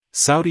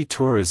Saudi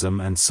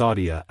Tourism and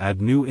Saudia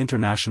add new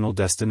international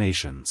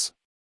destinations.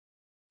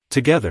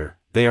 Together,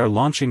 they are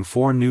launching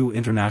 4 new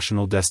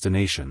international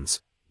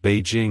destinations: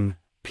 Beijing,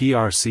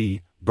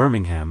 PRC,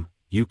 Birmingham,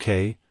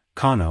 UK,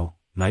 Kano,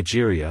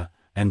 Nigeria,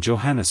 and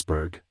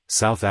Johannesburg,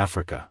 South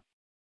Africa.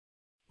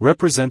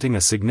 Representing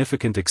a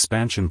significant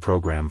expansion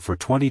program for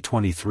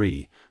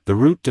 2023, the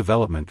route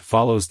development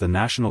follows the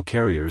national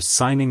carrier's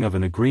signing of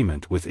an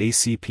agreement with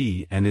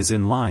ACP and is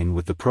in line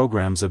with the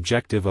program's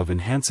objective of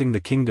enhancing the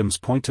kingdom's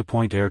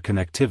point-to-point air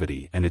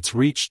connectivity and its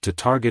reach to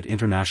target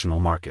international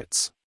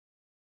markets.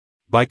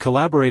 By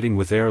collaborating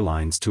with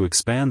airlines to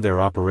expand their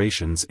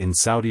operations in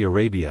Saudi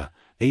Arabia,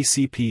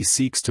 ACP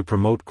seeks to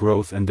promote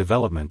growth and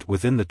development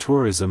within the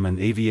tourism and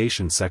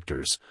aviation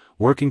sectors,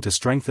 working to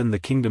strengthen the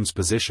kingdom's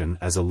position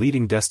as a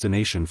leading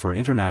destination for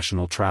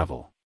international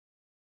travel.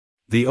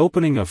 The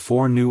opening of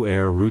 4 new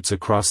air routes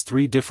across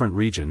 3 different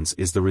regions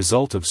is the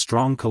result of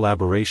strong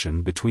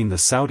collaboration between the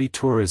Saudi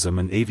tourism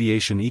and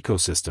aviation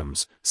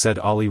ecosystems, said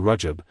Ali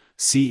Rajab,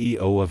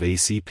 CEO of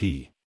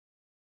ACP.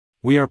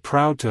 We are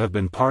proud to have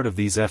been part of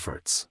these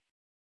efforts.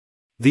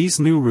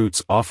 These new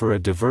routes offer a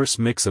diverse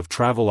mix of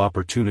travel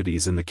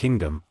opportunities in the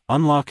kingdom,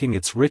 unlocking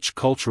its rich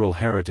cultural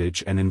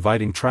heritage and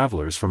inviting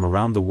travelers from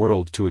around the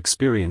world to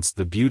experience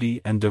the beauty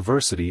and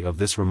diversity of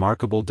this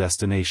remarkable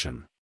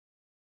destination.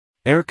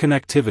 Air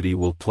connectivity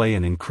will play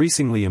an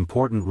increasingly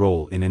important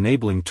role in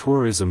enabling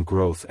tourism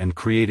growth and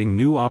creating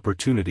new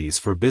opportunities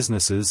for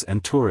businesses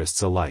and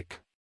tourists alike.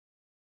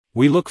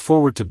 We look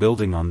forward to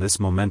building on this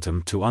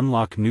momentum to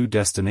unlock new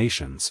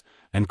destinations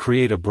and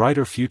create a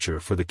brighter future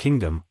for the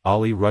kingdom,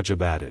 Ali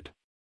Rajab added.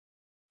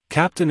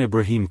 Captain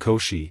Ibrahim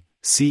Koshi,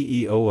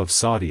 CEO of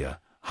Saudia,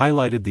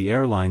 highlighted the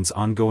airline's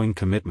ongoing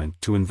commitment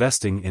to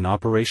investing in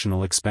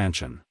operational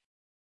expansion.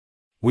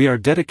 We are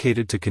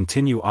dedicated to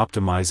continue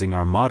optimizing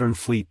our modern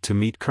fleet to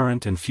meet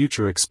current and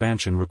future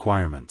expansion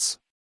requirements.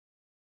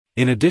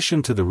 In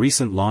addition to the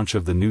recent launch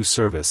of the new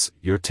service,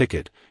 Your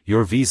Ticket,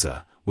 Your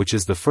Visa, which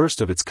is the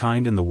first of its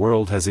kind in the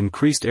world, has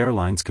increased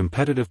airlines'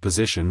 competitive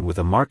position with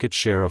a market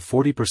share of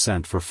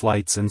 40% for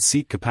flights and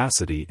seat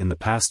capacity in the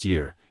past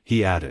year,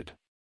 he added.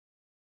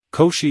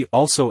 Koshi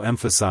also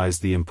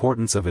emphasized the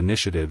importance of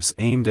initiatives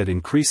aimed at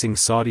increasing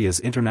Saudia's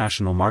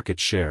international market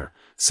share,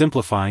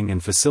 simplifying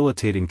and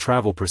facilitating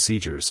travel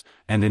procedures,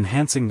 and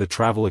enhancing the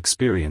travel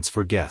experience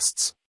for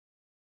guests.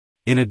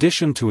 In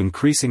addition to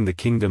increasing the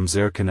kingdom's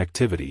air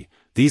connectivity,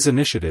 these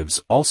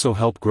initiatives also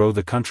help grow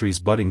the country's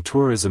budding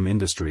tourism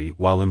industry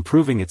while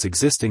improving its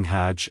existing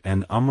Hajj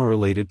and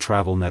Umrah-related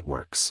travel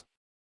networks.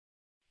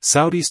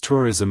 Saudi's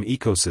tourism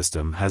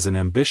ecosystem has an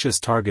ambitious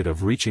target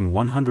of reaching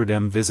 100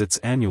 million visits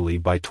annually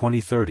by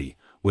 2030,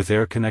 with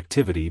air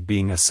connectivity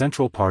being a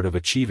central part of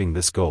achieving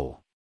this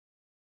goal.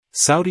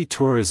 Saudi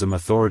Tourism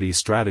Authority's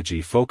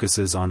strategy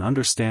focuses on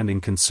understanding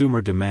consumer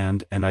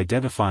demand and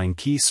identifying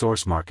key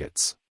source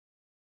markets.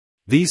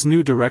 These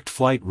new direct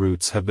flight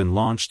routes have been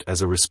launched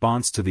as a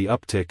response to the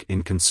uptick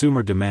in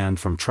consumer demand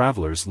from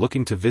travelers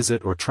looking to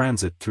visit or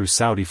transit through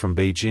Saudi from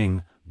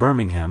Beijing,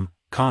 Birmingham,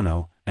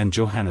 Kano, and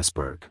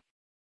Johannesburg.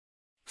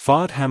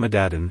 Fahd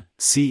Hamidaddin,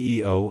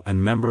 CEO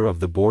and member of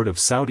the board of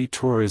Saudi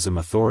Tourism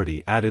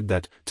Authority, added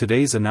that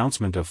today's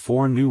announcement of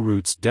 4 new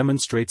routes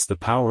demonstrates the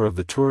power of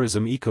the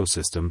tourism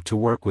ecosystem to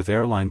work with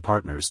airline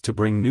partners to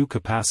bring new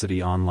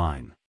capacity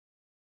online.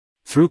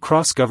 Through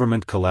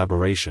cross-government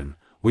collaboration,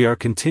 we are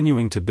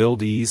continuing to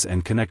build ease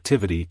and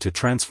connectivity to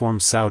transform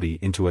Saudi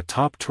into a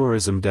top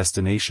tourism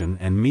destination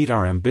and meet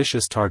our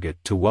ambitious target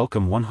to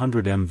welcome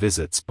 100 million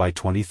visits by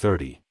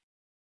 2030.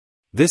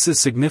 This is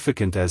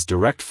significant as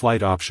direct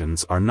flight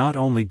options are not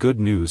only good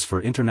news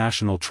for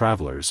international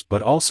travelers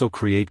but also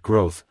create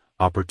growth,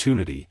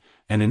 opportunity,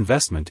 and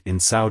investment in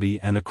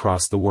Saudi and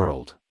across the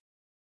world.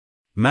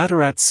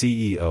 Matarat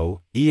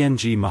CEO,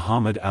 ENG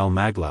Mohammed Al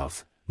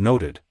Maglouth,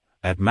 noted,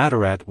 "At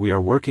Matarat we are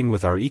working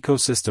with our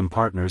ecosystem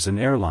partners and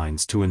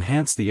airlines to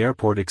enhance the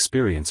airport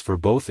experience for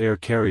both air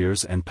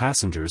carriers and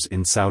passengers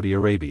in Saudi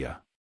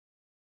Arabia.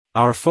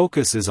 Our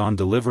focus is on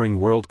delivering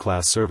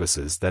world-class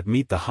services that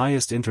meet the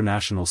highest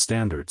international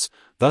standards,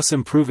 thus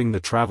improving the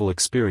travel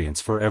experience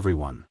for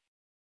everyone."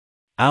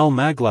 Al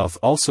Maglouth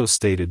also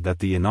stated that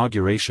the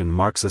inauguration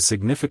marks a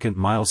significant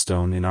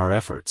milestone in our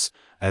efforts,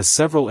 as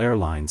several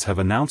airlines have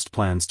announced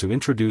plans to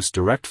introduce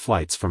direct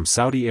flights from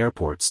Saudi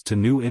airports to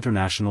new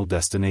international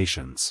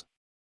destinations.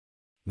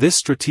 This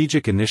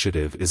strategic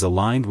initiative is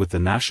aligned with the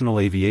National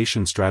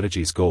Aviation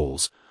Strategy's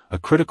goals, a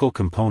critical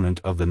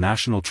component of the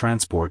National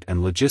Transport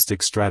and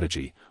Logistics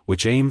Strategy,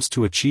 which aims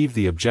to achieve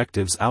the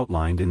objectives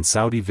outlined in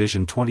Saudi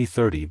Vision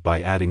 2030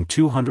 by adding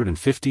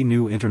 250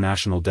 new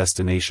international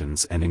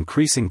destinations and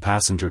increasing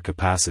passenger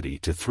capacity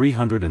to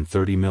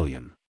 330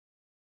 million.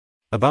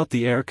 About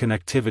the Air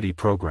Connectivity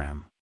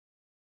Program.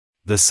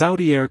 The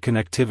Saudi Air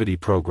Connectivity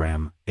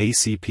Program,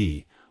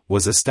 ACP,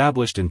 was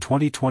established in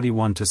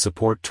 2021 to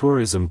support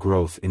tourism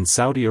growth in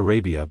Saudi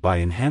Arabia by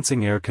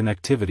enhancing air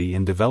connectivity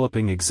in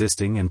developing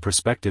existing and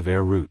prospective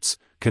air routes,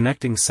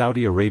 connecting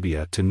Saudi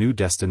Arabia to new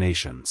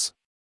destinations.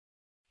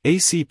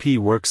 ACP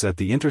works at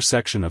the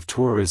intersection of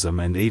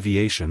tourism and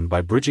aviation by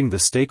bridging the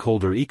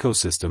stakeholder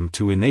ecosystem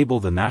to enable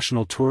the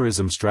national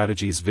tourism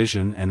strategy's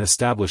vision and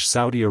establish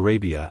Saudi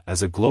Arabia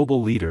as a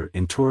global leader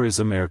in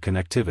tourism air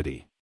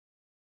connectivity.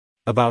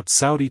 About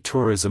Saudi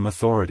Tourism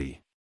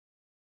Authority.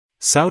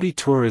 Saudi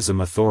Tourism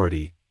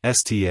Authority,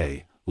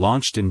 STA,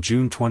 launched in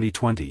June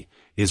 2020,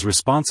 is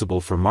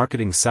responsible for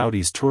marketing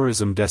Saudi's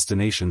tourism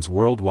destinations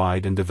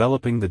worldwide and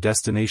developing the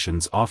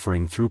destination's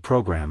offering through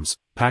programs,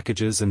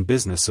 packages and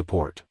business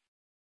support.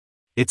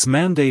 Its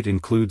mandate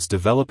includes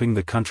developing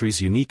the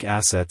country's unique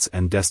assets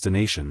and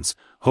destinations,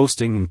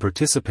 hosting and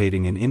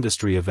participating in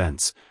industry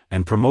events,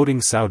 and promoting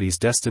Saudi's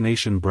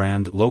destination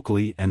brand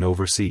locally and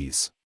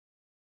overseas.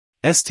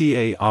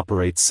 STA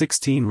operates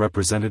 16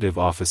 representative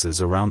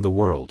offices around the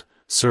world,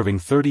 serving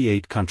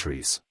 38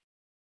 countries.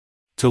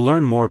 To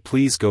learn more,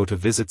 please go to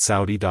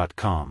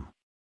visitsaudi.com.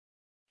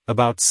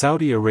 About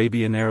Saudi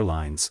Arabian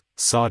Airlines,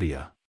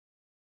 Saudia.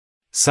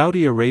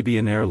 Saudi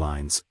Arabian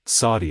Airlines,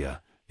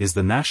 Saudia, is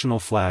the national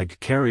flag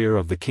carrier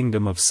of the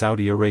Kingdom of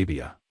Saudi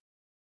Arabia.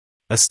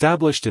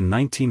 Established in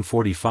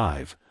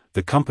 1945,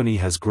 the company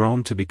has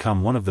grown to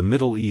become one of the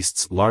Middle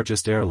East's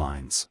largest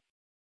airlines.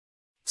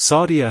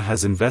 Saudia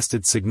has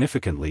invested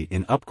significantly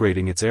in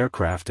upgrading its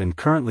aircraft and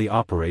currently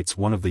operates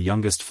one of the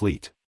youngest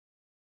fleet.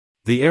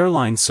 The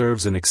airline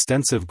serves an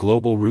extensive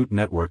global route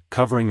network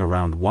covering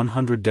around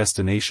 100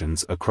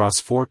 destinations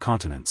across 4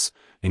 continents,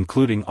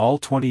 including all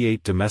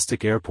 28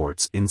 domestic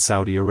airports in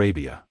Saudi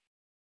Arabia.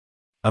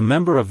 A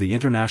member of the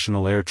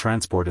International Air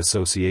Transport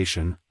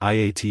Association,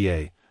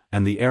 IATA,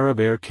 and the Arab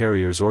Air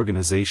Carriers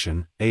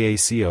Organization,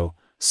 AACO,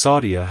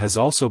 Saudia has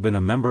also been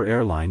a member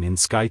airline in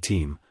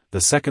SkyTeam,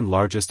 the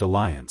second-largest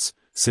alliance,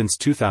 since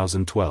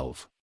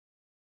 2012.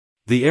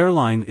 The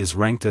airline is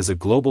ranked as a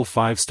global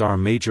 5-star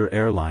major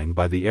airline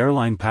by the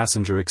Airline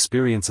Passenger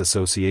Experience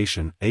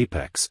Association,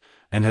 APEX,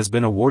 and has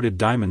been awarded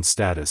Diamond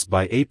status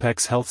by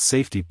Apex Health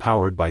Safety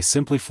powered by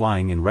Simply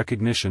Flying in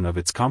recognition of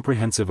its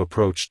comprehensive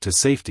approach to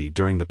safety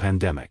during the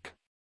pandemic.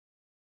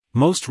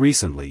 Most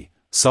recently,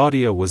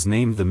 Saudia was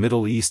named the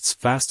Middle East's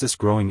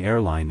fastest-growing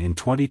airline in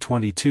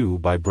 2022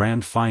 by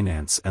Brand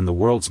Finance and the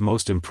world's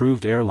most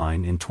improved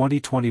airline in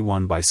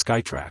 2021 by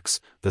Skytrax,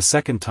 the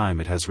second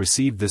time it has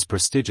received this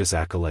prestigious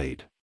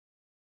accolade.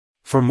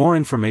 For more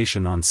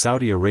information on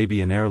Saudi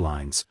Arabian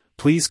Airlines,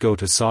 please go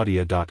to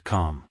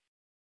saudia.com.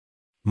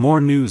 More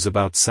news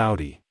about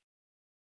Saudi.